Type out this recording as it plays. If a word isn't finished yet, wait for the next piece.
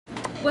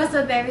What's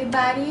up,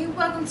 everybody?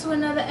 Welcome to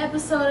another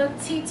episode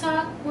of Tea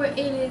Talk, where it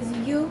is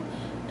you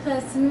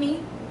plus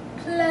me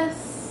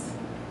plus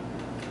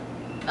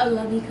a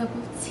lovely cup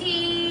of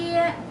tea.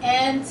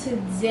 And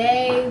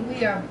today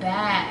we are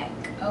back,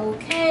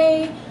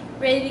 okay?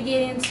 Ready to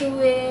get into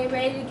it.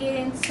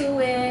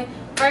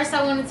 First,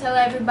 I want to tell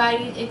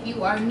everybody, if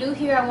you are new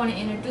here, I want to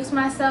introduce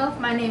myself.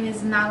 My name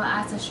is Nala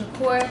Asa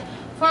Shakur,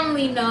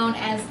 formerly known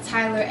as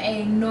Tyler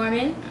A.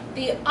 Norman,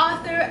 the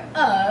author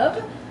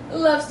of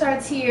Love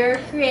Starts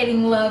Here,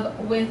 Creating Love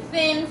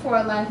Within for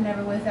a Life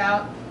Never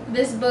Without.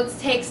 This book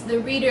takes the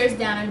readers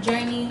down a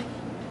journey,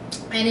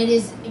 and it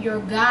is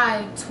your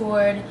guide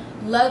toward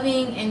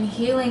loving and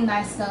healing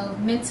thyself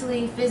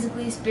mentally,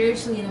 physically,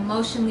 spiritually, and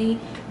emotionally.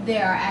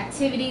 There are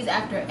activities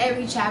after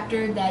every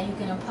chapter that you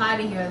can apply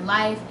to your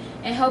life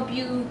and help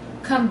you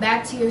come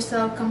back to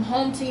yourself, come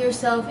home to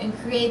yourself, and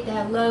create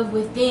that love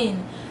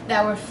within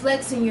that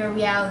reflects in your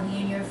reality,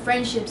 in your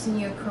friendships, in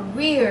your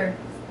career,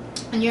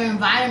 in your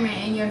environment,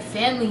 in your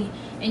family,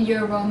 in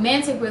your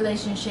romantic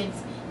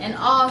relationships, and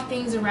all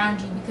things around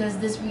you, because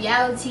this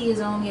reality is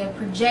only a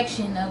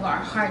projection of our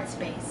heart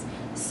space.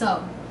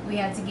 So we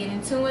have to get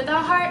in tune with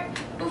our heart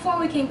before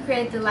we can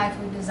create the life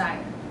we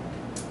desire.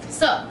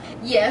 So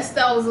yes,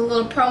 that was a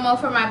little promo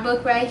for my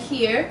book right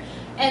here.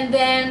 And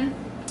then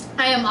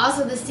I am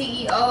also the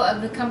CEO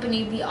of the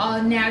company Be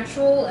All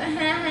Natural,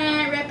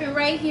 repping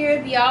right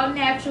here, Be All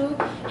Natural,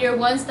 your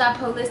one-stop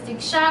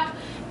holistic shop.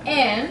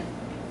 And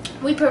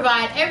we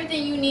provide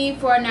everything you need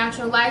for a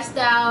natural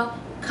lifestyle,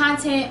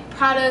 content,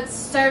 products,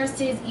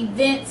 services,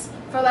 events,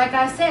 for, like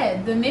I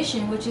said, the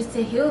mission, which is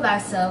to heal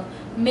thyself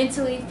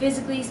mentally,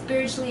 physically,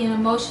 spiritually, and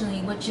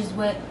emotionally, which is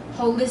what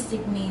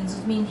holistic means.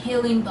 It means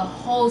healing the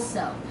whole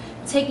self,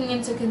 taking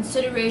into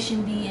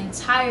consideration the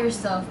entire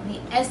self, the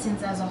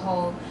essence as a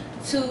whole,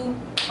 to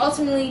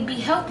ultimately be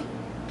healthy.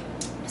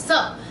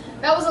 So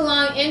that was a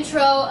long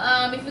intro.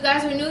 If you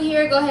guys are new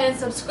here, go ahead and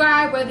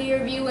subscribe, whether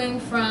you're viewing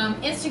from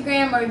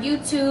Instagram or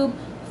YouTube.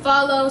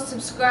 Follow,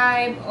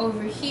 subscribe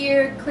over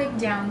here, click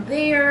down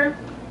there,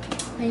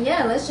 and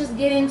yeah, let's just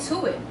get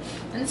into it.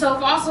 And so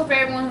also for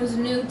everyone who's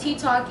new, Tea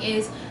Talk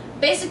is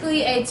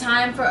basically a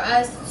time for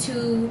us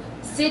to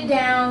sit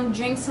down,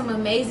 drink some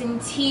amazing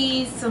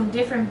teas, some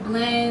different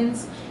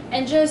blends,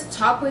 and just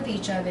talk with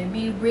each other.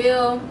 Be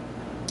real,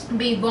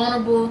 be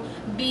vulnerable,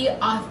 be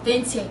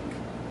authentic,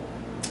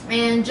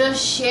 and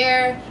just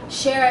share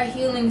a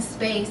healing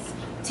space.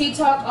 Tea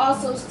Talk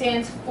also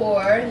stands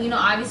for,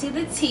 obviously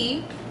the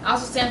T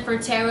also stands for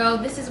tarot.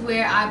 This is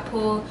where I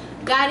pull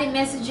guided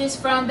messages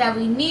from that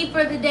we need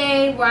for the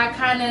day, where I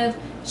kind of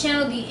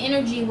channel the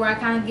energy, where I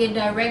kind of get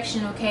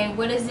direction. Okay,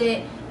 what is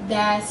it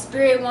that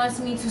spirit wants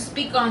me to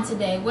speak on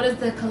today? What does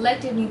the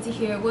collective need to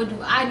hear? What do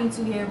I need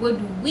to hear? What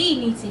do we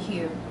need to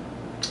hear?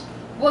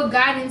 What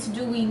guidance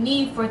do we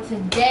need for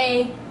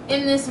today,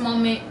 in this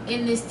moment,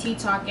 in this Tea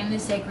Talk, in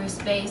this sacred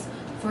space,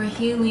 for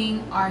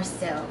healing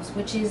ourselves,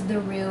 which is the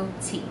real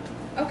tea?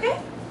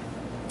 Okay,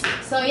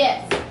 so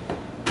yes,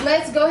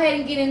 let's go ahead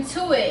and get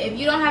into it. If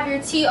you don't have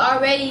your tea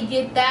already,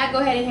 get that. Go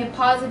ahead and hit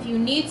pause if you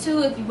need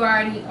to. If you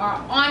already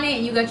are on it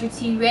and you got your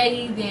tea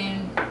ready,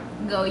 then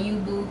go you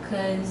boo,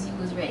 because you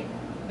was ready.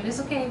 But it's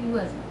okay if you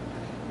wasn't.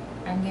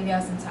 I can give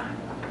y'all some time.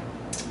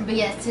 But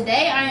yes,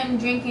 today I am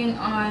drinking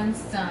on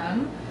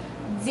some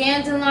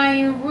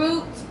dandelion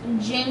root,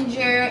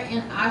 ginger,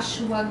 and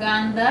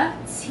ashwagandha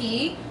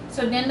tea.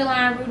 So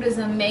dandelion root is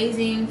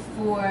amazing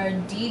for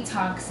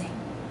detoxing.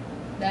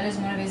 That is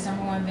one of its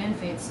 #1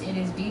 benefits. It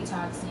is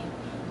detoxing.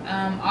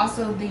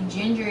 Also, the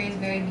ginger is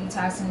very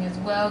detoxing as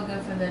well.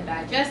 Good for the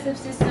digestive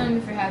system.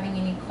 If you're having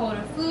any cold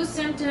or flu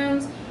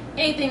symptoms,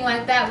 anything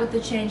like that with the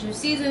change of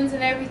seasons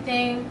and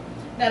everything,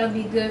 that'll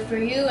be good for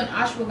you. And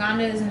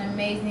ashwagandha is an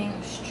amazing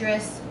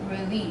stress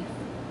relief.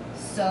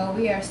 So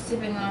we are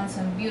sipping on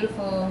some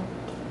beautiful,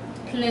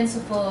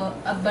 plentiful,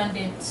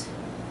 abundant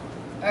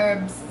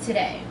herbs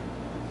today.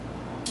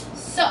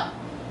 So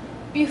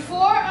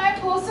before I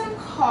pull some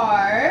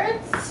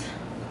cards,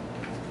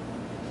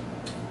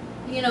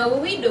 you know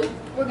what we do.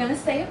 We're gonna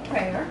say a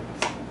prayer.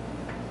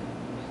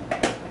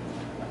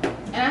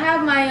 And I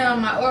have my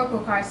my oracle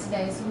cards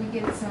today, so we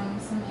get some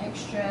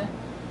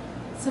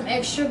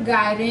extra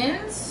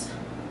guidance.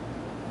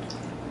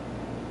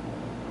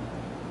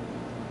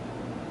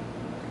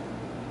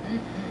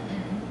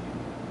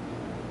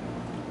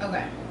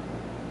 Okay.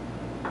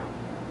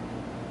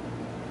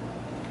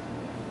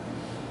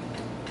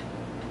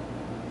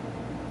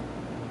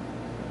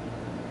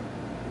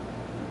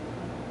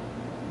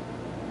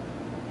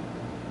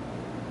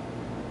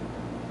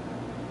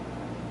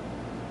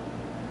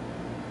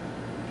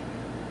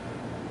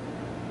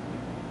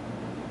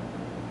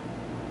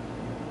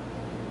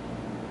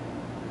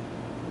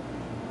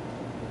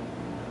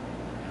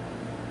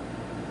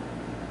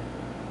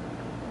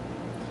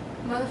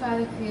 Mother,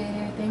 Father,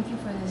 Creator, thank you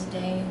for this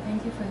day.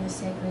 Thank you for this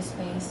sacred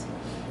space.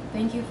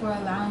 Thank you for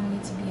allowing me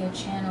to be a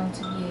channel,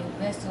 to be a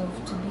vessel,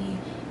 to be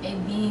a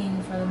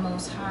being for the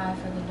Most High,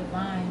 for the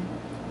Divine,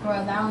 for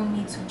allowing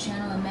me to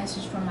channel a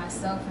message for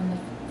myself and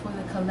for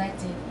the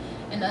collective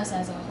and us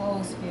as a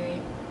whole,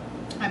 Spirit.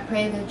 I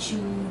pray that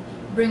you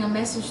bring a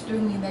message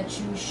through me, that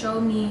you show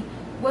me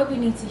what we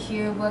need to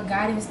hear, what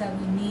guidance that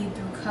we need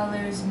through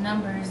colors,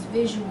 numbers,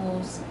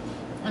 visuals,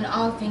 and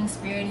all things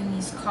Spirit in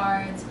these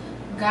cards.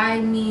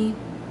 Guide me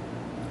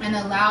and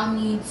allow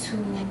me to,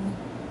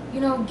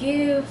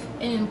 give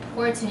an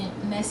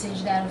important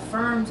message that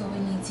affirms what we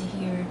need to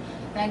hear,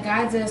 that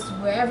guides us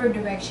wherever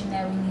direction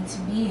that we need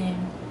to be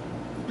in,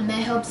 and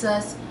that helps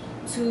us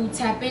to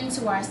tap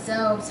into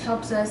ourselves,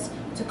 helps us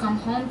to come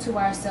home to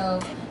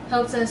ourselves,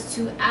 helps us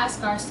to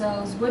ask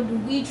ourselves, what do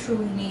we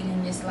truly need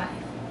in this life?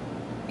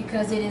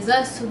 Because it is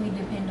us who we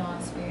depend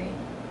on, Spirit.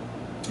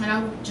 And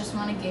I just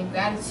want to give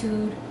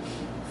gratitude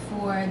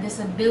for this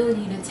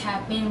ability to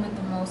tap in with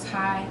the Most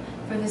High,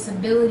 for this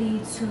ability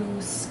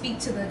to speak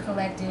to the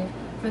collective,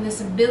 for this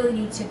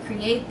ability to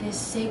create this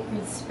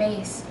sacred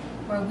space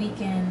where we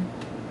can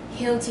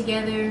heal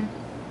together,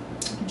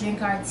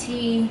 drink our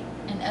tea,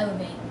 and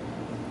elevate.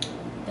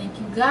 Thank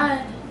you,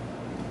 God.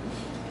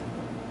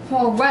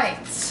 All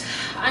right.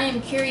 I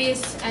am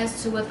curious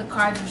as to what the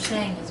cards are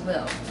saying as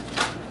well.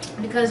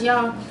 Because,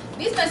 y'all,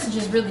 these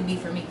messages really be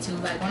for me, too.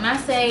 Like, when I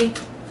say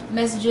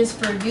messages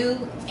for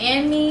you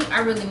and me, I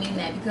really mean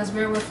that. Because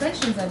we're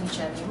reflections of each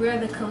other. We're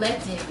the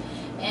collective.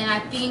 And I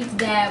think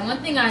that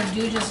one thing I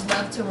do just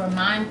love to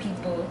remind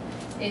people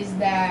is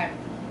that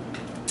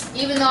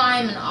even though I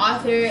am an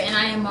author and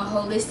I am a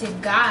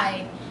holistic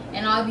guide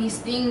and all these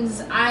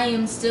things, I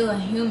am still a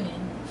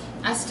human.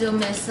 I still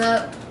mess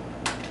up.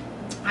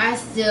 I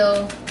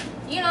still,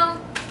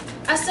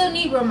 I still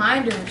need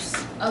reminders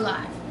a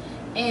lot.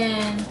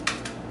 And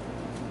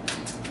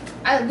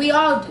we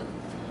all do.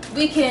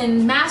 We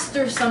can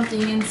master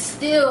something and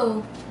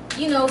still,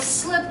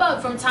 slip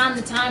up from time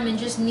to time and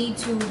just need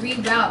to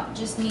reroute,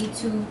 just need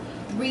to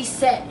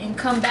reset and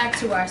come back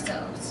to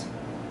ourselves.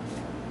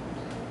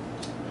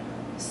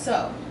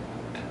 So,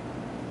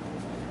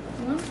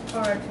 one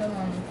card fell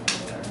on the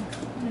floor. I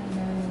don't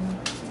know.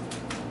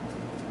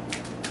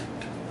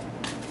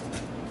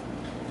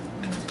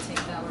 I'm going to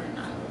take that one or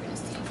not. We're going to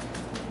see.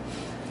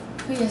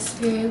 But yes,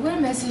 Spirit, what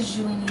message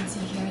do we need to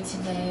hear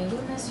today?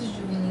 What message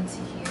do we need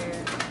to hear?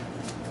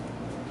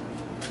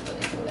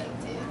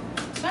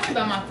 Sorry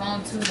about my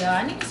phone too, y'all.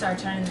 I need to start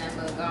turning that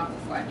mug off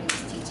before I do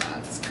this tea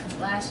talks. Because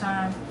last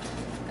time,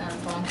 got a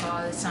phone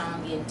call. This time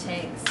I'm getting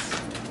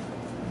texts.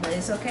 But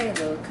it's okay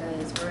though,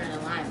 because we're in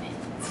alignment.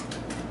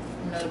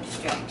 No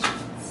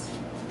distractions.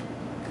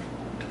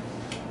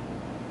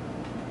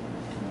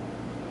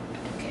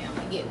 Okay, I'm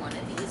going to get one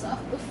of these off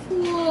the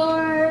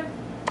floor.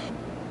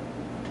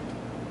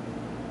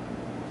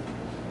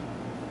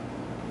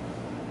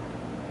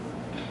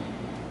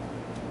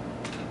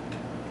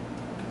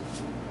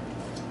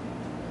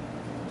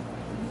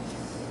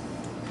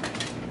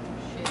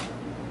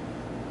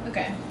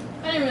 Okay,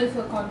 I didn't really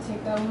feel called to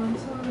take that one,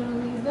 so I'm going to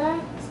leave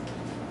that.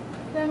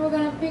 Then we're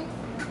going to pick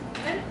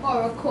an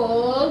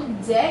oracle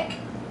deck.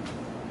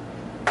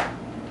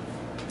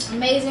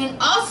 Amazing.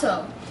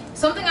 Also,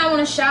 something I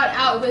want to shout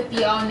out with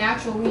the All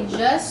Natural. We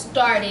just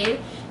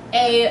started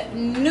a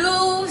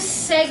new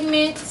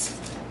segment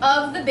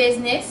of the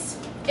business.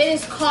 It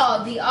is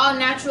called the All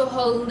Natural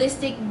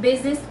Holistic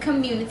Business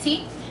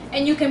Community.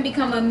 And you can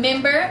become a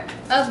member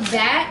of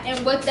that.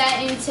 And what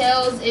that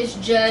entails is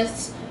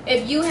just,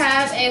 if you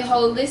have a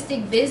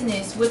holistic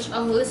business, which a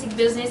holistic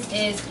business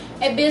is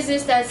a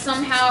business that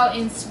somehow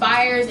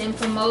inspires and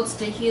promotes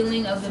the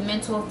healing of the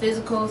mental,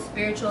 physical,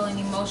 spiritual, and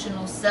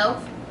emotional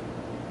self.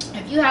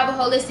 If you have a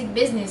holistic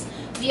business,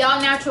 the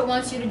All Natural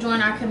wants you to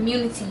join our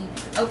community,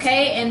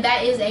 okay? And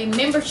that is a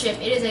membership.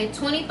 It is a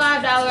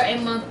 $25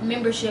 a month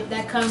membership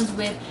that comes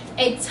with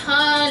a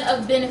ton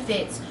of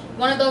benefits.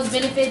 One of those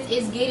benefits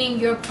is getting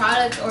your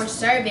product or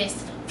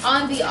service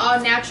on the All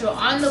Natural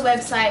on the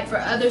website for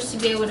others to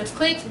be able to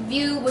click,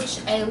 view, which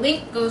a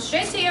link goes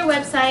straight to your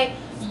website.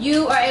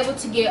 You are able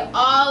to get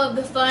all of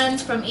the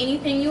funds from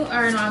anything you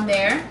earn on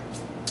there.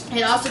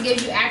 It also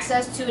gives you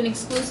access to an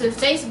exclusive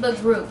Facebook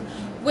group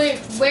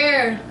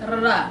where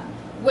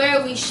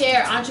we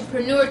share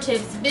entrepreneur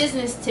tips,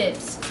 business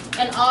tips,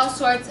 and all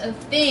sorts of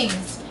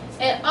things.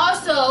 It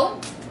also,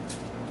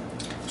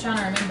 I'm trying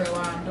to remember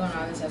why I'm doing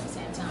all this at the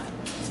same time.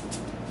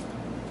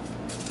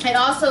 It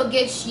also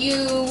gets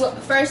you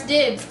first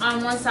dibs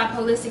on One Stop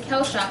Holistic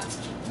Health Shops,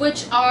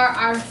 which are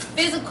our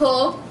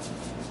physical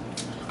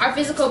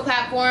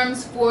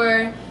platforms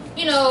for,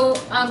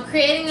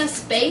 creating a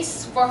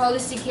space for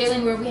holistic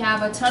healing where we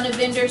have a ton of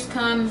vendors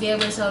come and be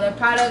able to sell their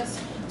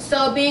products.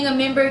 So being a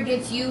member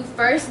gets you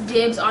first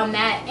dibs on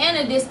that and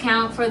a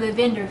discount for the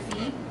vendor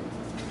fee.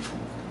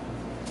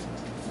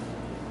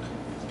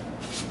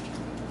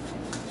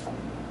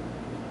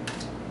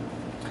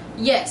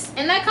 Yes,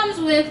 and that comes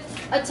with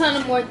a ton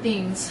of more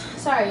things.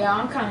 Sorry,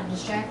 y'all, I'm kind of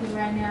distracted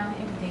right now.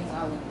 Everything's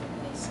all over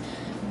the place.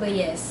 But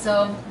yes,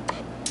 so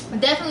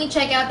definitely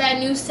check out that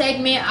new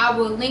segment. I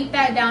will link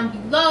that down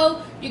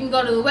below. You can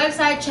go to the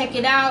website, check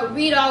it out,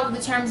 read all of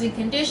the terms and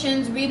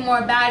conditions, read more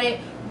about it,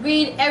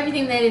 Read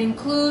everything that it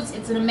includes.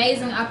 It's an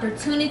amazing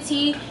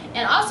opportunity,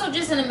 and also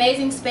just an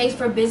amazing space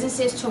for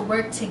businesses to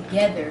work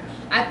together.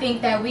 I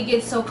think that we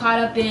get so caught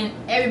up in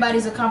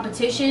everybody's a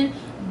competition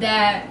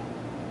that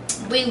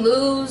we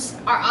lose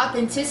our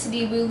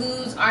authenticity, we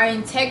lose our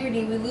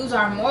integrity, we lose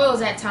our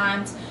morals at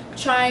times,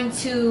 trying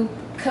to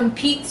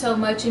compete so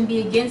much and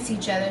be against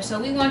each other.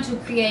 So we want to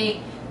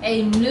create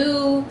a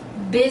new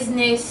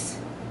business,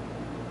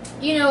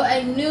 you know,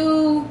 a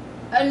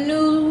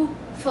new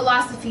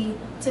philosophy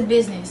to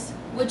business,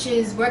 which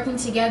is working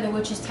together,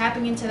 which is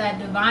tapping into that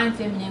divine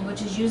feminine,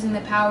 which is using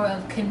the power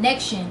of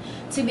connection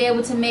to be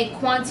able to make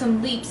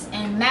quantum leaps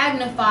and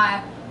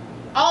magnify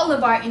all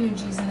of our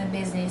energies in the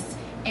business,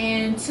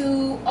 and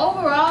to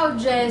overall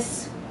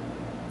just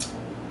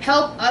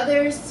help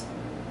others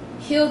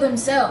heal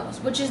themselves,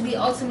 which is the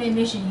ultimate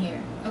mission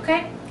here.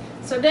 Okay,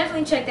 so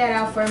definitely check that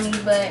out for me.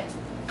 But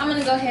I'm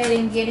gonna go ahead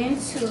and get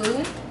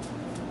into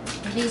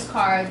these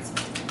cards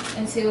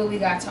and see what we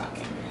got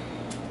talking.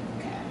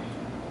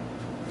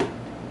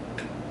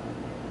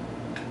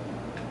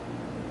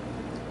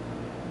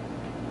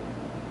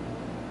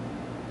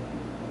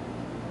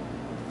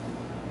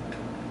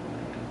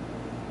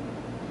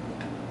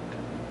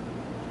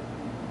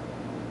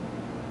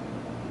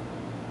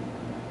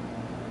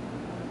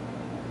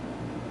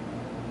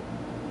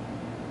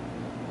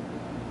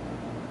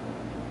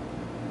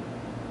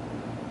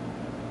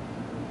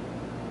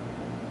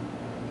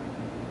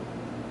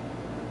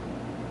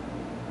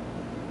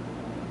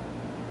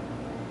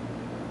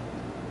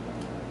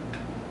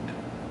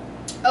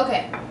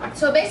 Okay,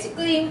 so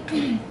basically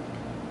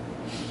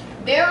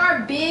there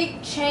are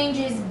big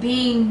changes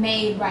being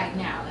made right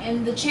now,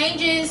 and the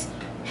changes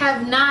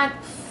have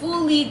not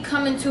fully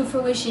come into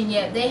fruition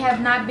yet. They have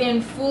not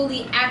been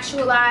fully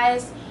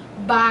actualized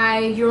by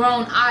your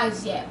own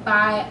eyes yet,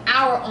 by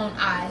our own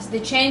eyes. The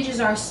changes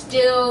are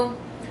still,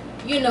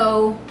 you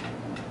know,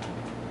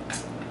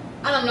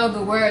 I don't know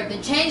the word.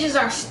 The changes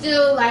are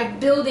still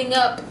like building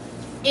up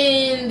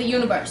in the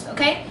universe,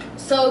 okay?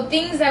 So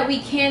things that we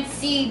can't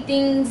see,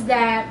 things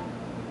that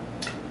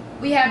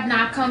we have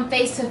not come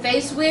face to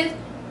face with,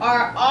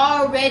 are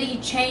already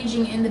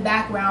changing in the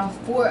background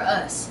for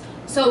us.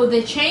 So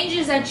the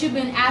changes that you've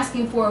been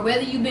asking for,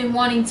 whether you've been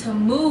wanting to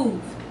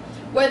move,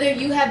 whether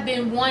you have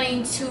been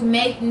wanting to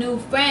make new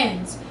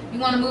friends, you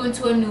want to move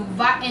into a new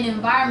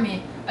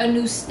environment, a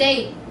new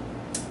state,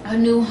 a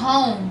new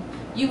home,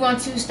 you want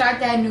to start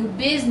that new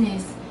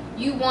business,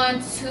 you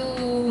want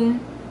to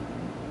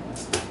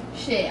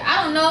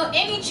I don't know,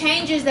 any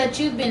changes that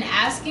you've been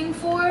asking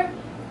for,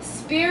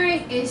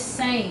 Spirit is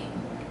saying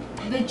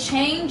the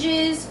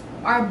changes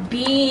are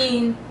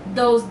being,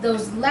 those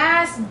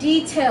last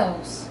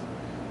details,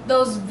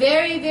 those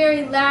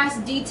very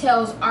last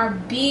details are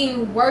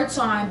being worked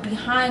on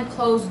behind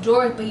closed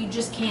doors, but you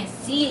just can't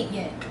see it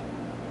yet.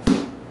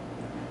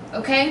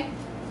 Okay,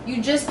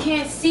 you just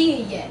can't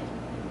see it yet,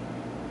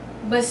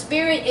 but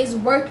Spirit is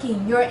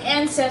working. Your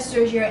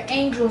ancestors, your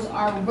angels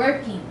are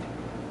working.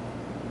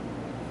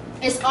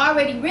 It's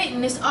already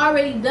written, it's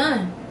already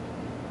done,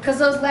 because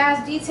those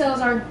last details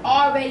are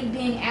already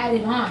being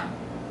added on.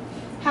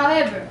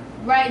 However,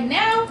 right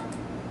now,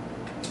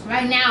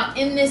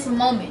 in this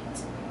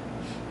moment,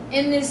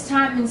 in this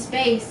time and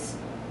space,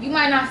 you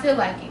might not feel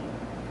like it.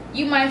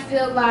 You might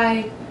feel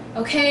like,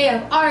 okay,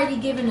 I've already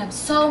given up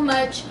so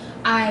much.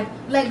 I've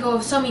let go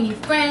of so many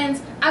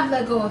friends. I've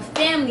let go of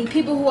family,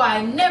 people who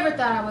I never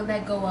thought I would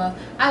let go of.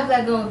 I've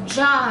let go of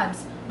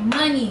jobs,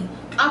 money,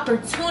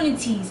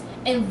 opportunities,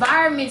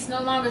 environments no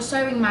longer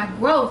serving my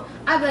growth.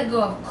 I've let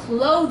go of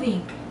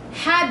clothing,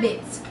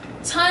 habits,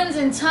 tons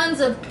and tons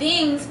of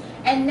things,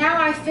 and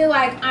now I feel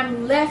like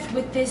I'm left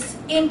with this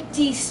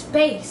empty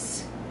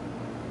space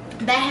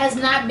that has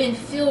not been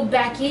filled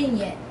back in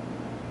yet.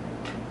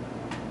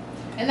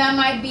 And that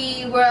might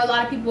be where a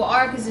lot of people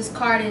are, because this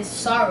card is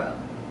sorrow.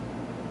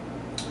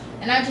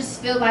 And I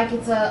just feel like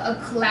it's a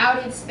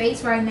clouded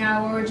space right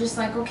now where we're just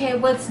like, okay,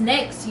 what's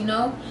next, you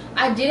know?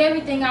 I did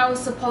everything I was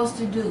supposed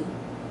to do.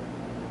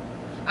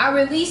 I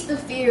released the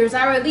fears,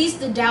 I released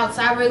the doubts,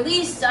 I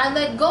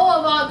let go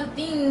of all the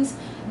things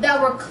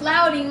that were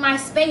clouding my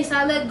space.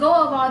 I let go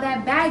of all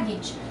that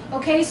baggage.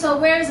 Okay, so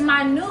where's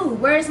my new?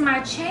 Where's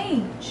my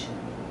change?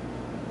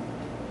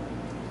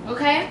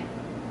 Okay?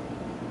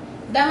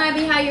 That might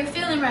be how you're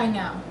feeling right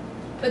now.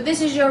 But this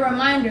is your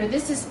reminder.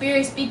 This is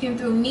Spirit speaking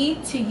through me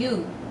to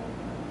you.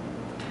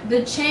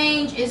 The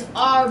change is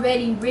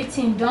already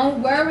written.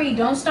 Don't worry.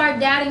 Don't start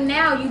doubting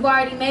now. You've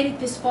already made it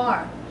this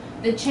far.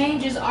 The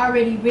change is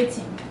already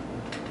written.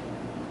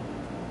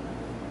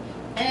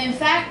 And in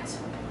fact,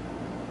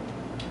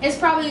 it's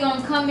probably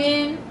going to come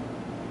in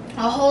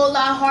a whole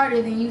lot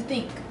harder than you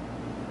think.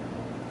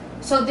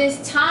 So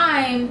this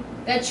time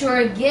that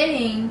you're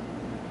getting,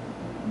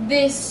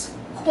 this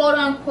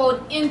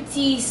quote-unquote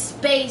empty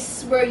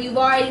space where you've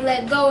already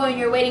let go and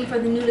you're waiting for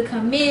the new to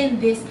come in,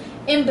 this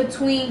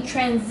in-between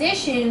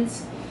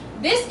transitions,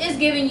 this is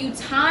giving you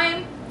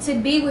time to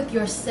be with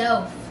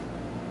yourself,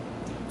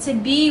 to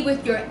be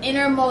with your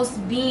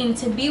innermost being,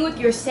 to be with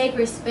your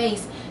sacred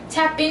space.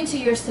 Tap into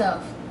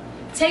yourself.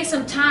 Take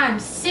some time,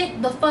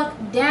 sit the fuck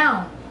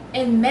down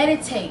and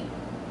meditate.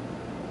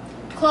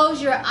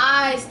 Close your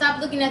eyes,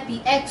 stop looking at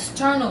the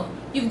external.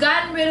 You've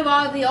gotten rid of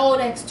all the old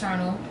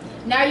external.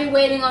 Now you're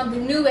waiting on the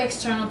new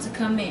external to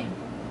come in.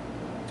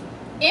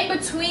 In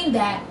between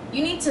that,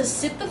 you need to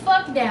sit the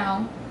fuck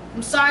down.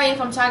 I'm sorry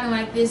if I'm talking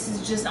like this,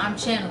 it's just I'm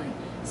channeling.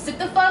 Sit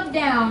the fuck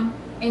down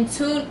and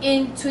tune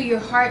into your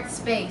heart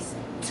space.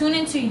 Tune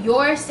into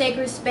your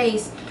sacred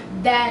space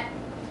that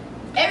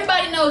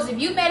everybody knows.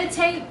 If you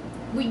meditate,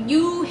 when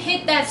you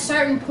hit that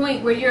certain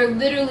point where you're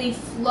literally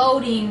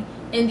floating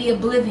in the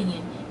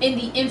oblivion, in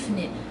the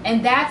infinite,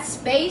 and that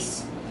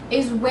space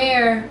is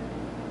where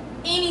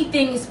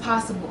anything is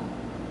possible,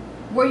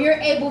 where you're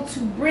able to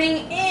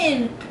bring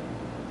in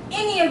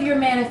any of your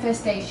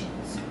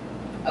manifestations.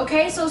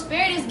 Okay, so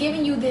Spirit is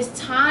giving you this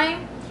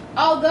time.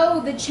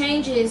 Although the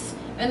changes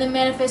and the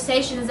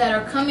manifestations that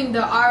are coming,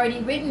 they're already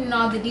written and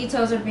all the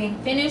details are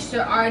being finished,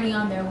 they're already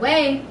on their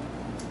way.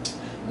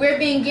 We're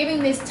being given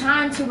this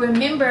time to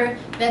remember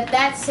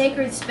that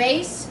sacred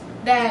space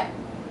that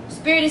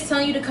Spirit is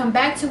telling you to come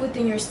back to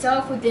within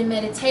yourself, within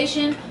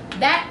meditation,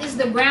 that is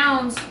the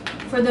grounds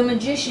for the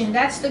magician.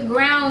 That's the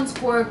grounds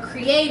for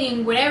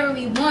creating whatever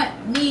we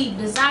want, need,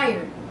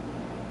 desire.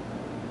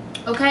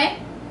 Okay?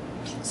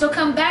 So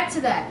come back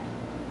to that.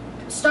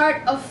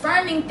 Start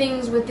affirming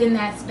things within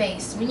that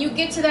space. When you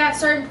get to that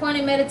certain point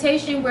in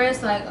meditation where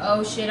it's like,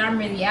 oh shit, I'm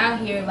really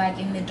out here like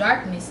in the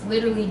darkness,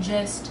 literally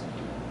just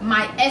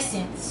my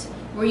essence,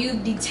 where you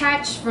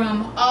detach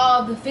from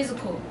all the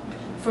physical,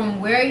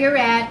 from where you're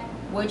at,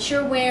 what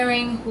you're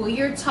wearing, who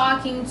you're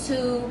talking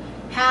to,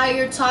 how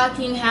you're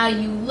talking, how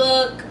you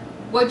look,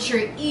 what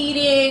you're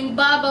eating,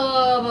 blah,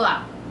 blah, blah,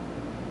 blah.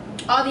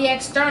 All the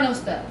external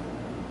stuff.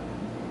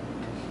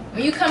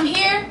 When you come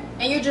here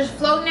and you're just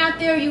floating out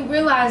there, you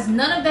realize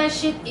none of that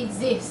shit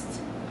exists.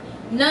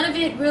 None of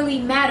it really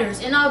matters.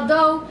 And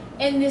although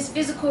in this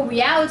physical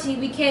reality,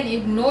 we can't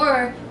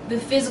ignore the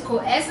physical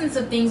essence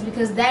of things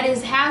because that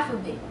is half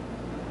of it.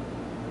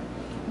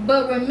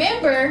 But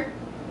remember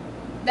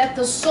that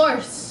the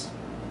source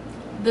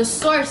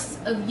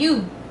of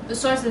you, the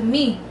source of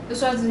me, the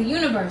source of the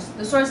universe,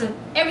 the source of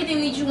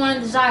everything that you want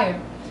to desire,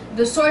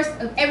 the source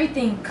of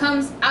everything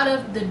comes out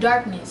of the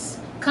darkness,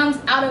 comes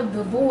out of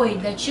the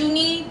void that you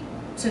need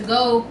to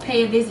go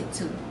pay a visit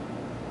to.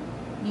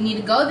 You need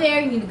to go there,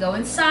 you need to go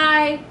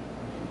inside,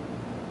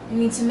 you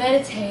need to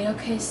meditate.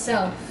 Okay,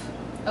 self,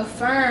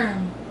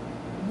 affirm.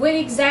 What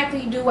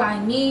exactly do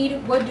I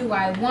need? What do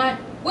I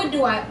want? What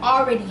do I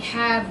already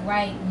have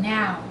right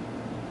now?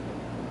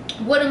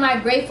 What am I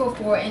grateful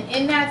for? And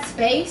in that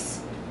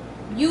space,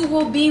 you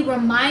will be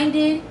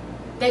reminded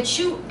that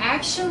you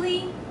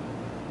actually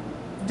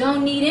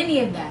don't need any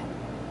of that.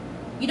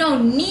 You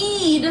don't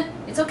need,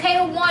 it's okay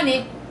to want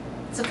it,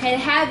 it's okay to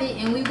have it,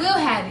 and we will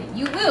have it.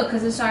 You will,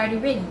 because it's already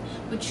written.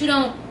 But you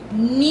don't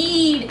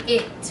need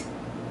it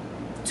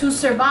to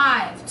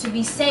survive, to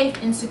be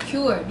safe and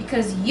secure,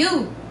 because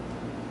you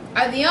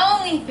are the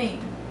only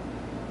thing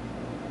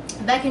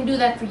that can do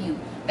that for you.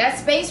 That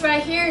space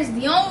right here is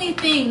the only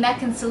thing that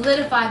can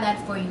solidify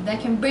that for you,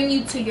 that can bring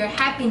you to your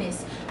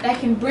happiness, that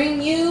can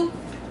bring you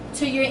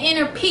to your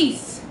inner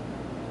peace.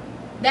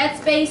 That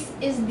space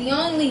is the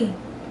only.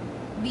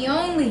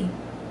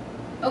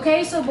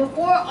 Okay, so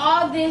before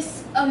all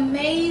this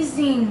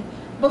amazing,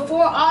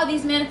 before all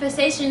these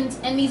manifestations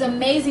and these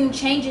amazing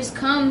changes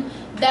come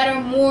that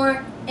are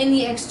more in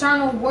the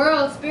external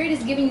world, Spirit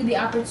is giving you the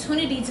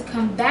opportunity to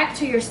come back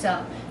to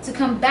yourself, to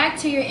come back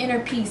to your inner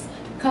peace,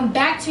 come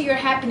back to your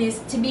happiness,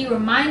 to be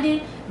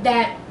reminded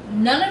that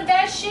none of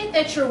that shit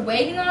that you're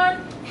waiting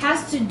on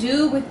has to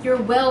do with your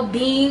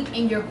well-being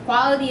and your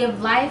quality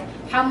of life,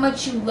 how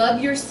much you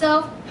love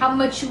yourself, how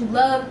much you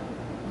love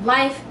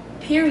life,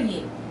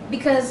 period.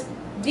 Because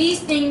these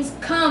things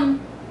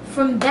come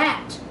from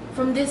that,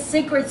 from this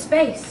sacred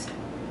space,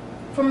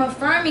 from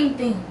affirming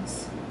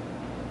things.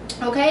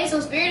 Okay, so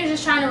Spirit is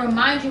just trying to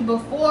remind you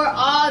before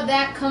all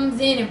that comes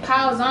in and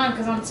piles on,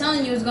 because I'm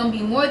telling you, it's going to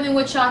be more than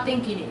what y'all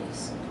think it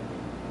is.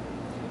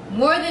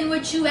 More than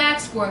what you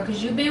asked for,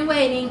 because you've been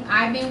waiting,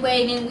 I've been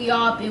waiting, we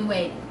all been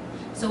waiting.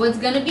 So it's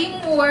going to be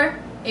more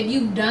if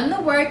you've done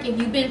the work, if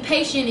you've been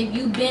patient, if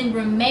you've been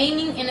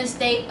remaining in a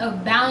state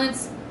of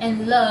balance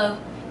and love.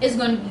 It's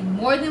going to be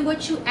more than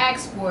what you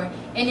asked for,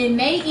 and it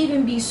may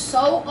even be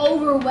so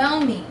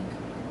overwhelming.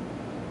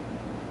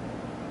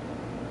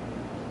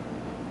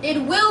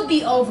 It will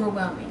be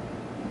overwhelming.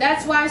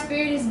 That's why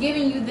Spirit is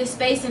giving you this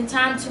space and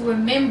time to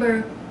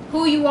remember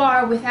who you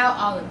are without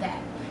all of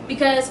that.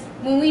 Because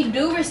when we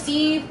do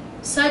receive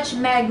such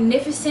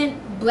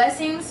magnificent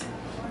blessings,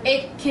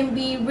 it can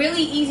be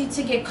really easy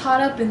to get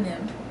caught up in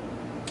them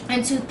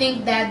and to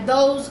think that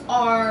those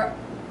are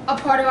a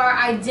part of our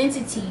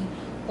identity,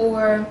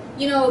 or,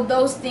 you know,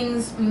 those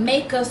things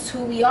make us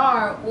who we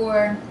are,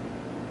 or,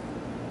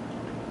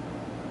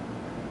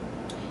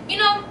 you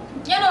know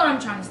what I'm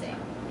trying to say.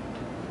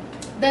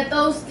 That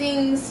those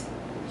things,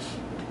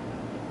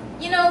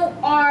 you know,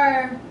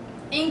 are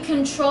in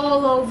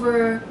control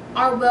over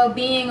our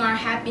well-being, our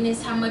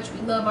happiness, how much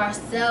we love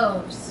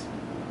ourselves.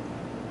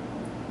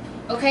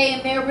 Okay,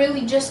 and they're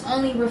really just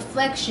only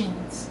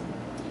reflections.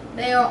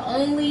 They are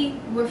only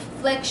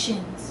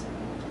reflections.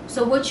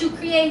 So what you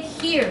create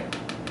here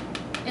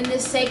in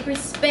this sacred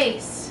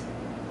space,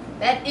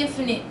 that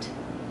infinite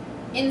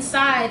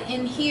inside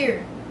in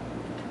here,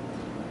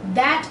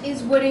 that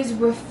is what is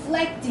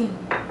reflecting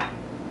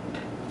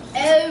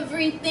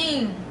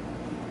everything.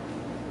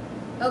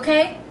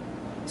 Okay?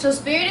 So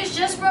Spirit is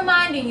just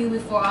reminding you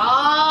before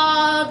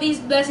all these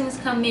blessings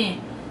come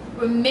in.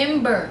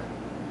 Remember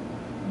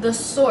the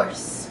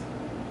source.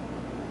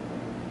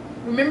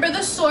 Remember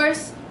the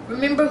source.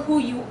 Remember who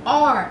you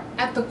are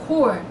at the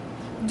core.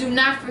 Do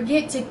not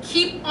forget to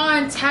keep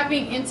on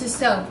tapping into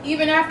self.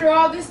 Even after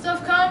all this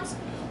stuff comes,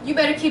 you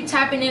better keep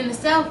tapping into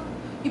self.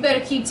 You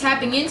better keep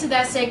tapping into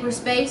that sacred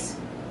space.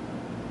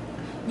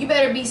 You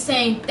better be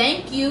saying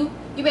thank you.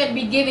 You better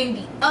be giving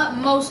the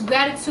utmost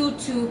gratitude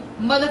to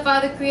Mother,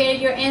 Father,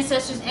 Creator, your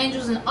ancestors,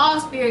 angels, and all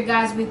spirit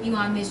guides with you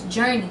on this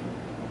journey.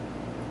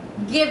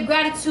 Give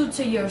gratitude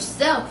to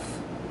yourself.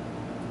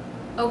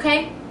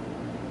 Okay?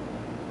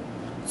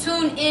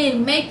 Tune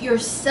in. Make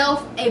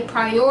yourself a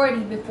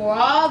priority before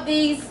all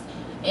these,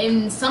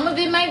 and some of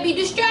it might be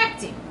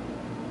distracting.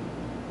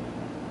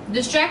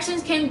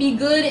 Distractions can be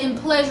good and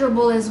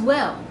pleasurable as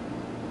well.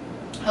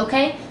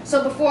 Okay?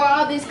 So before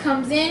all this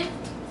comes in,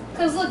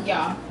 because look,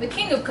 y'all, the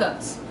King of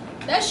Cups,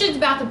 that shit's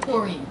about to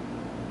pour in.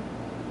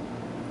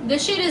 The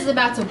shit is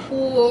about to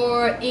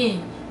pour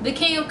in. The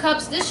King of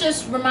Cups, this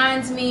just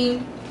reminds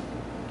me,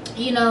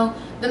 you know,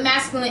 the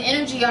masculine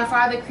energy, our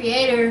Father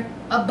Creator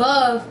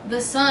above, the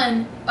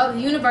Son of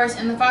the universe,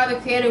 and the Father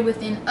Creator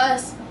within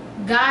us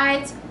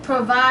guides,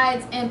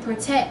 provides, and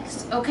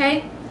protects.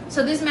 Okay?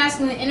 So this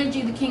masculine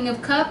energy, the King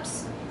of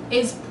Cups,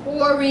 is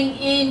pouring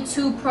in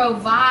to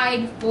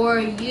provide for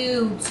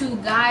you, to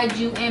guide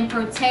you and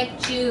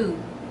protect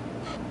you.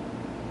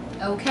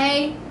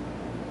 Okay?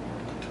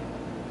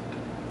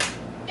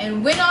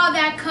 And when all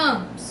that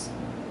comes,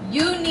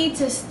 you need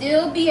to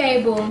still be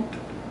able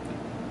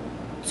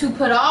to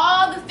put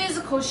all the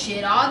physical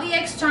shit, all the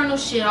external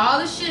shit, all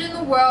the shit in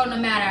the world, no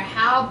matter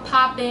how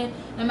poppin',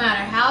 no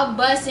matter how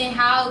bussin',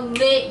 how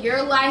lit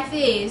your life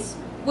is,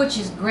 which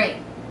is great.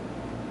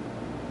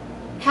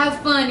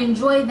 Have fun,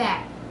 enjoy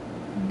that.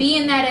 Be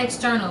in that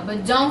external,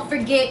 but don't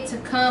forget to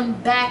come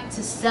back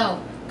to self.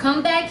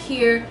 Come back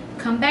here,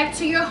 come back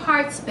to your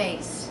heart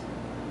space,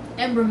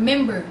 and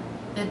remember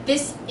that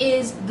this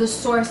is the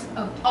source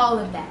of all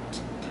of that.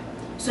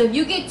 So if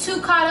you get too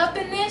caught up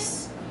in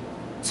this,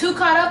 too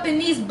caught up in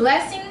these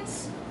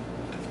blessings,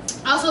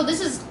 also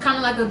this is kind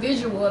of like a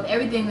visual of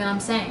everything that I'm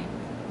saying.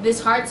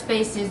 This heart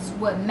space is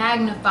what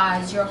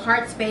magnifies. Your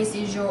heart space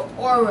is your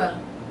aura,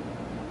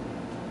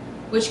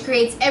 which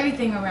creates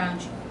everything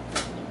around you.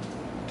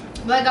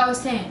 Like I was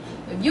saying,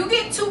 if you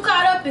get too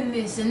caught up in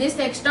this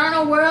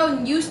external world,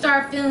 and you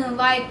start feeling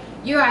like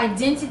your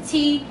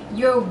identity,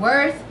 your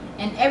worth,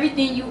 and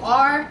everything you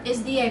are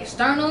is the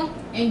external,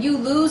 and you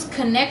lose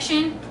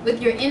connection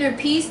with your inner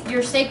peace,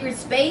 your sacred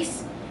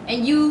space,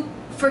 and you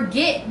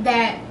forget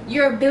that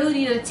your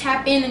ability to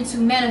tap in and to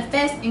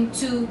manifest and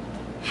to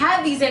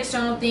have these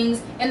external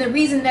things, and the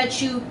reason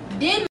that you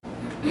did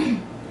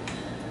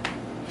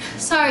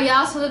sorry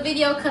y'all, so the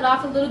video cut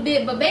off a little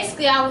bit, but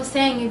basically I was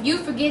saying, if you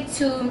forget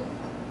to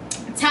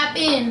tap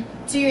in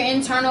to your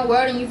internal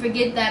world, and you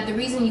forget that the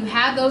reason you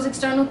have those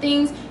external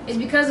things is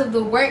because of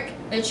the work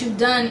that you've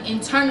done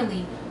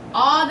internally,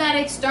 all that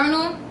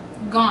external,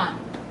 gone.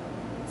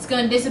 It's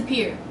going to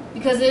disappear,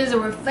 because it is a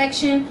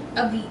reflection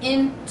of the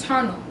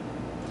internal,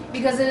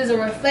 because it is a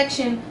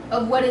reflection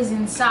of what is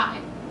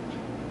inside.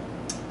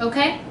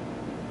 Okay?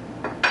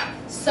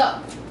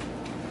 So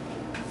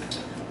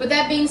with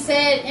that being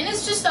said, and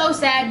it's just so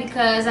sad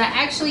because I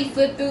actually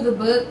flipped through the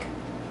book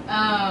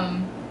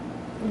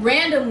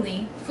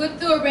randomly, flipped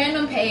through a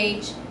random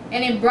page,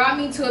 and it brought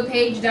me to a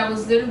page that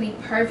was literally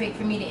perfect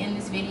for me to end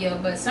this video,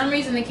 but some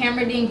reason the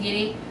camera didn't get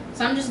it,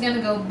 so I'm just going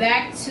to go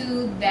back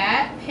to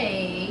that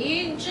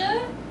page,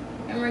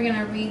 and we're going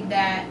to read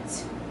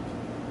that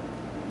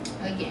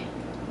again.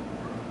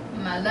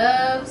 My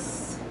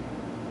loves,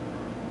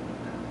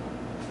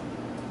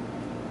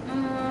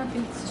 I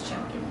think this is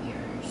chapter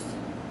mirrors.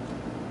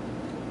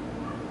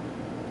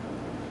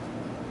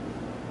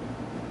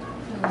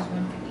 That was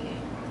 158.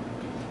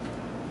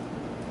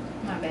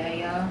 My bad,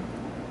 y'all.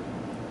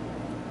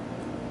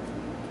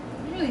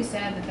 I'm really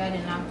sad that that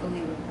did not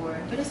fully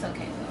record, but it's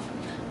okay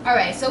though.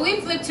 Alright, so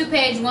we flipped to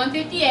page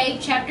 158,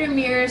 chapter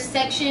mirrors,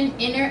 section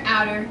inner,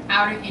 outer,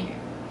 outer, inner.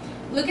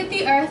 Look at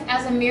the earth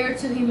as a mirror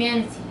to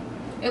humanity.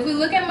 If we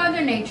look at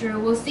Mother Nature,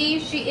 we'll see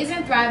she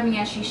isn't thriving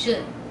as she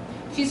should.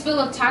 She's full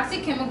of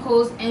toxic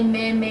chemicals and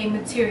man-made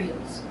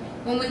materials.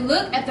 When we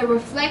look at the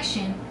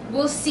reflection,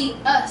 we'll see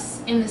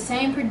us in the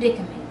same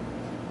predicament.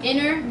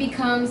 Inner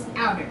becomes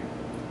outer.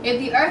 If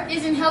the earth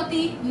isn't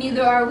healthy,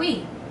 neither are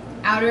we.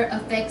 Outer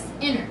affects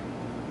inner.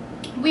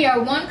 We are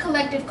one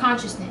collective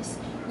consciousness.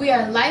 We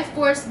are life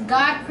force,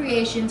 God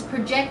creations,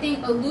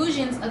 projecting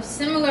illusions of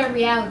similar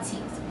realities.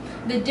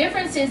 The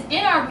differences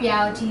in our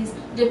realities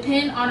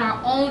depend on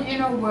our own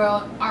inner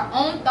world. Our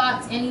own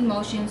thoughts and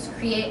emotions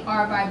create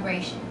our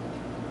vibration.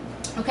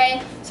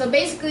 Okay, so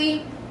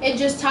basically it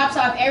just tops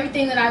off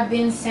everything that I've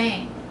been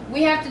saying.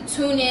 We have to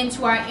tune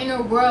into our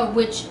inner world,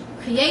 which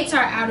creates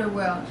our outer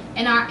world,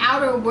 and our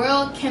outer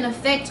world can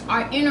affect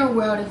our inner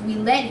world if we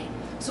let it.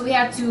 So we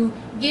have to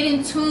get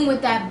in tune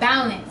with that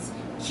balance,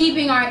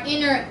 keeping our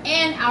inner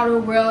and outer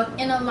world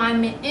in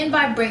alignment, in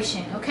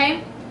vibration.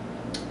 Okay,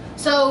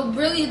 so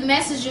really the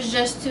message is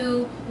just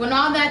to, when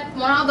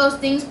all those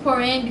things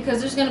pour in, because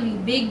there's going to be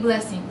big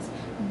blessings,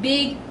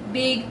 big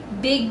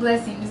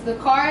blessings. The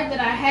card that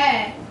I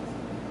had,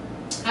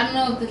 I don't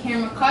know if the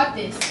camera caught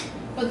this,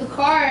 but the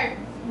card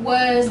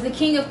was the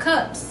King of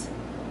Cups.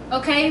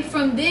 Okay,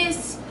 from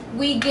this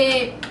we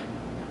get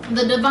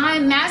the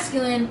divine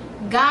masculine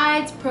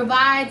guides,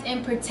 provides,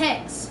 and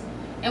protects.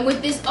 And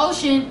with this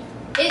ocean,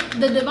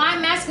 the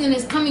divine masculine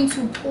is coming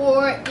to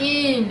pour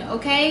in,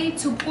 okay?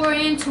 To pour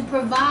in, to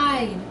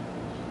provide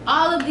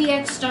all of the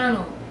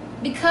external.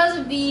 Because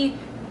of the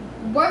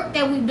work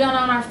that we've done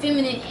on our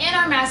feminine and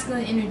our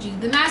masculine energy,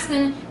 the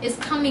masculine is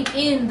coming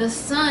in, the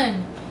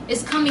sun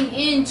is coming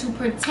in to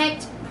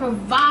protect,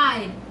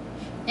 provide,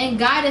 and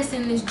guide us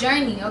in this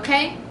journey,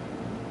 okay?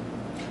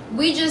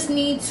 We just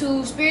need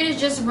to, Spirit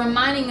is just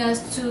reminding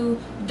us to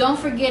don't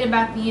forget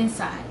about the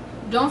inside.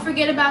 Don't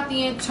forget about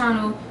the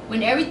internal.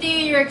 When everything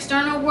in your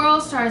external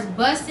world starts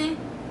busting,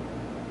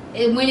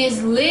 when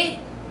it's lit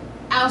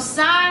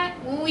outside,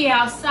 when we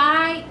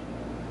outside,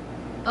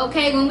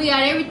 okay, when we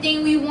got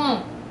everything we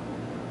want,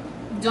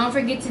 don't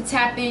forget to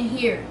tap in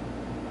here.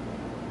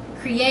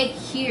 Create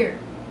here.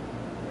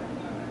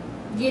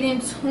 Get in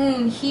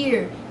tune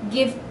here.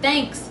 Give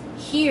thanks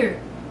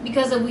here.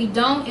 Because if we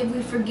don't, if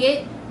we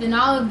forget, then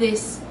all of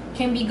this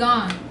can be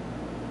gone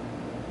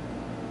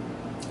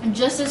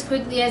just as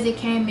quickly as it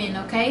came in.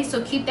 Okay,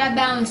 so keep that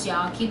balance,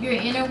 y'all. Keep your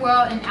inner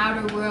world and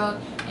outer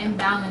world in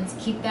balance.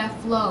 Keep that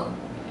flow.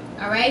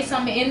 All right, so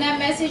I'm gonna end that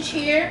message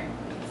here.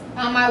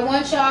 I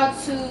want y'all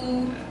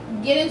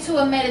to get into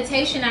a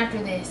meditation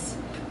after this.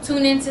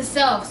 Tune into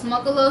self.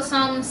 Smoke a little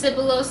something, sip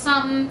a little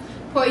something,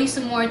 pour you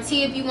some more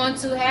tea if you want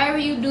to. However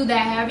you do that,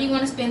 however you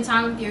want to spend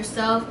time with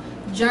yourself.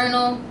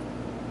 Journal,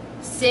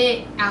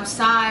 sit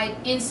outside,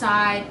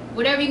 inside,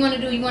 whatever you want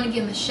to do. You want to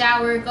get in the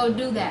shower, go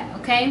do that.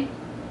 Okay,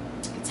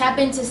 tap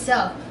into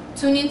self.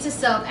 Tune into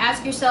self.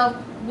 Ask yourself,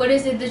 what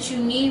is it that you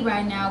need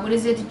right now? What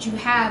is it that you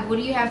have? What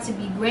do you have to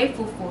be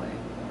grateful for?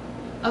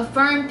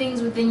 Affirm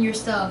things within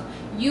yourself.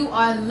 You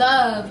are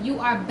love. You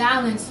are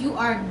balance. You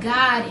are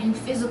God in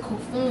physical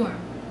form.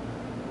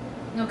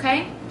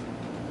 Okay,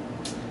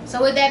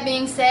 so with that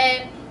being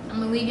said, I'm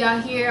gonna leave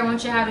y'all here. I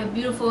want you to have a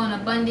beautiful and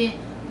abundant,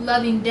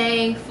 loving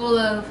day full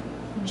of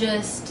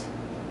just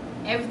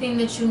everything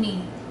that you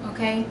need.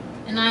 Okay,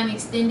 and I'm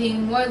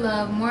extending more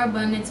love, more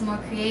abundance, more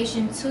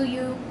creation to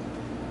you.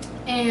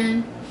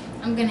 And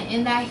I'm gonna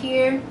end that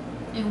here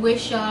and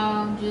wish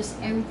y'all just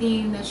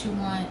everything that you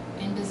want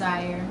and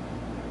desire.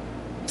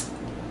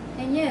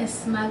 And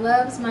yes, my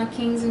loves, my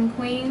kings and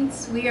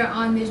queens, we are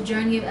on this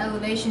journey of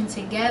elevation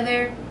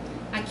together.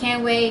 I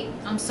can't wait.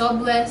 I'm so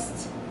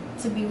blessed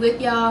to be with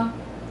y'all.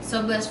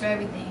 So blessed for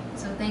everything.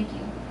 So thank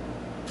you.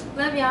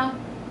 Love y'all.